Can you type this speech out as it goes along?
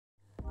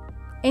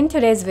In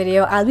today's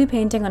video, I'll be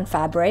painting on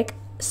fabric.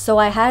 So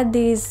I had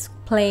these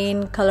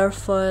plain,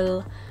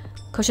 colorful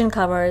cushion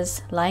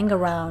covers lying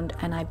around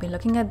and I've been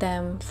looking at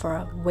them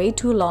for way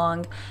too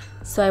long.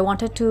 So I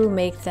wanted to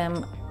make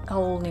them a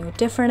whole new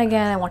different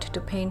again. I wanted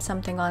to paint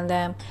something on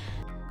them.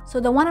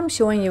 So the one I'm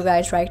showing you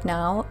guys right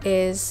now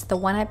is the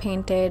one I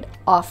painted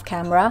off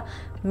camera,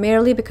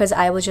 merely because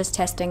I was just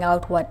testing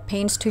out what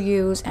paints to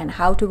use and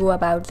how to go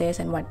about this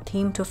and what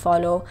theme to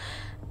follow.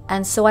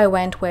 And so I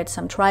went with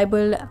some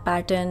tribal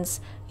patterns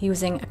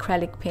using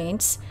acrylic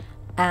paints.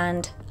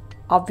 And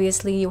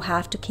obviously you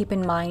have to keep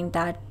in mind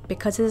that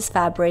because it is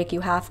fabric,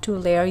 you have to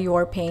layer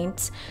your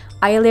paints.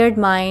 I layered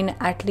mine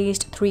at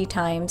least 3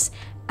 times.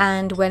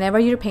 And whenever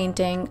you're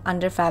painting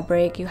under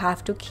fabric, you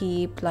have to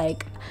keep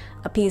like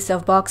a piece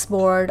of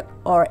boxboard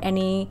or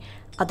any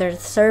other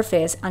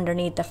surface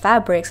underneath the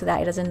fabric so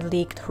that it doesn't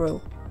leak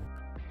through.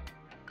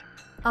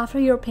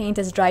 After your paint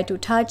is dry to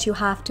touch, you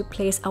have to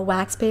place a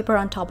wax paper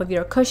on top of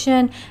your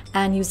cushion,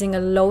 and using a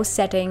low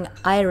setting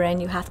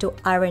iron, you have to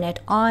iron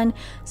it on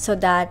so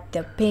that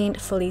the paint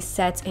fully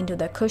sets into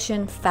the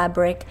cushion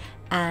fabric,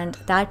 and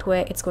that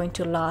way it's going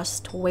to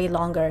last way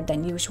longer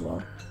than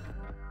usual.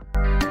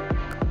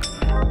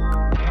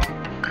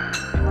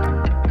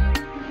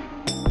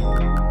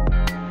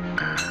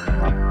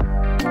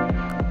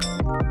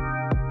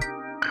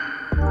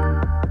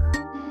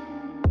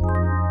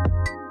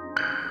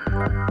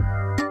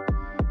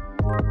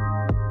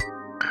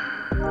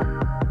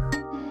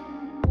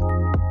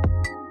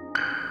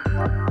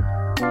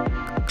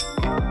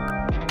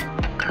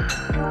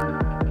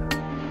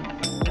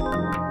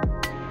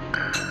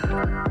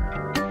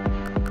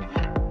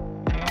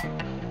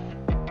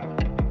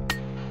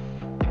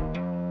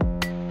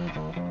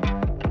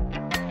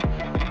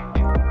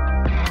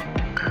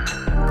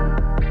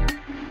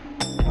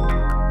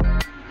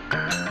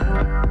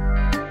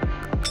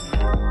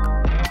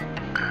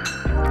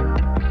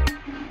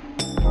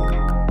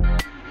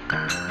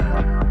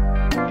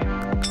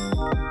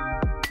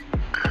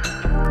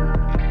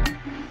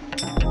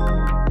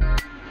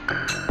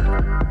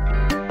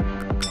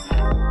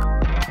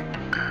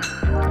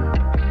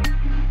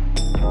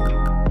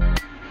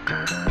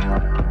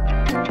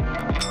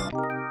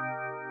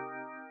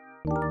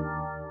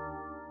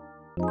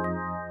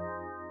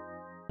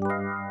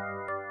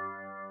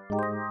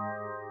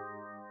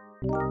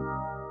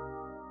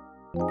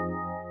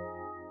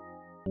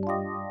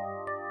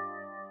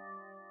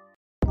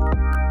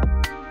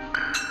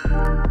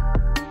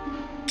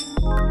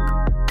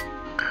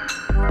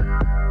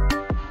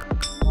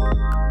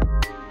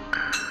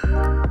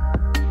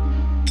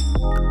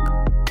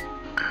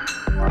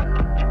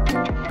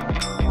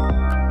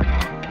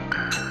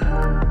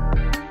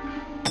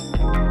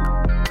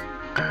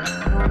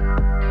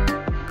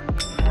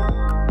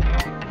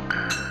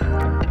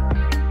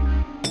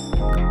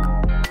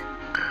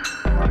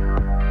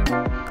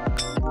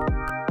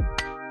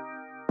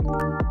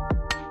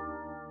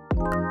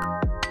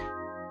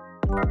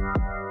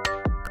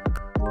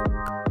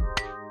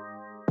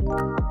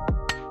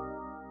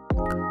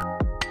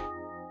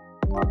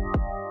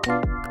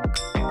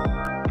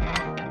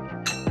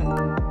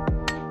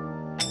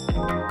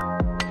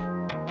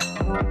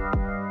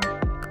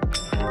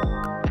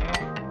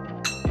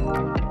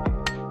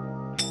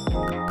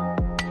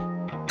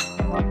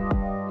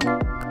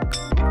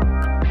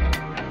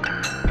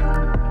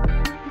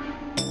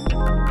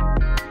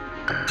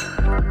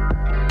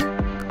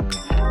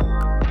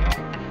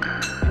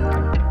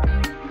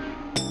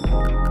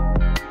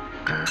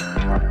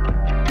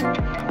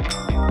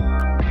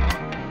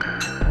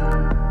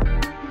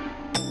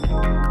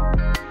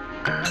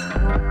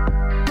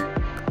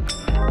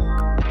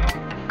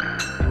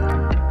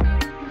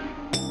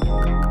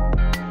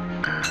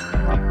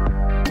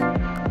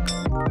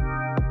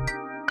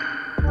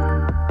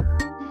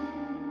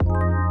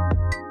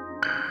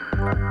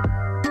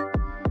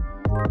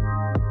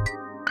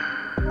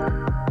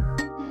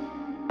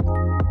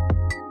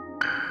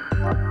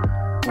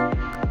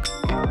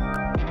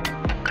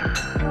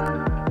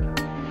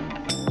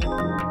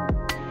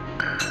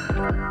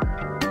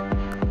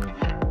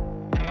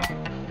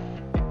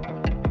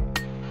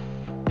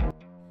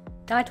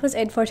 That was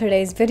it for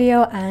today's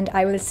video, and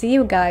I will see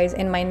you guys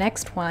in my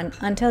next one.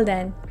 Until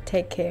then,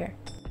 take care.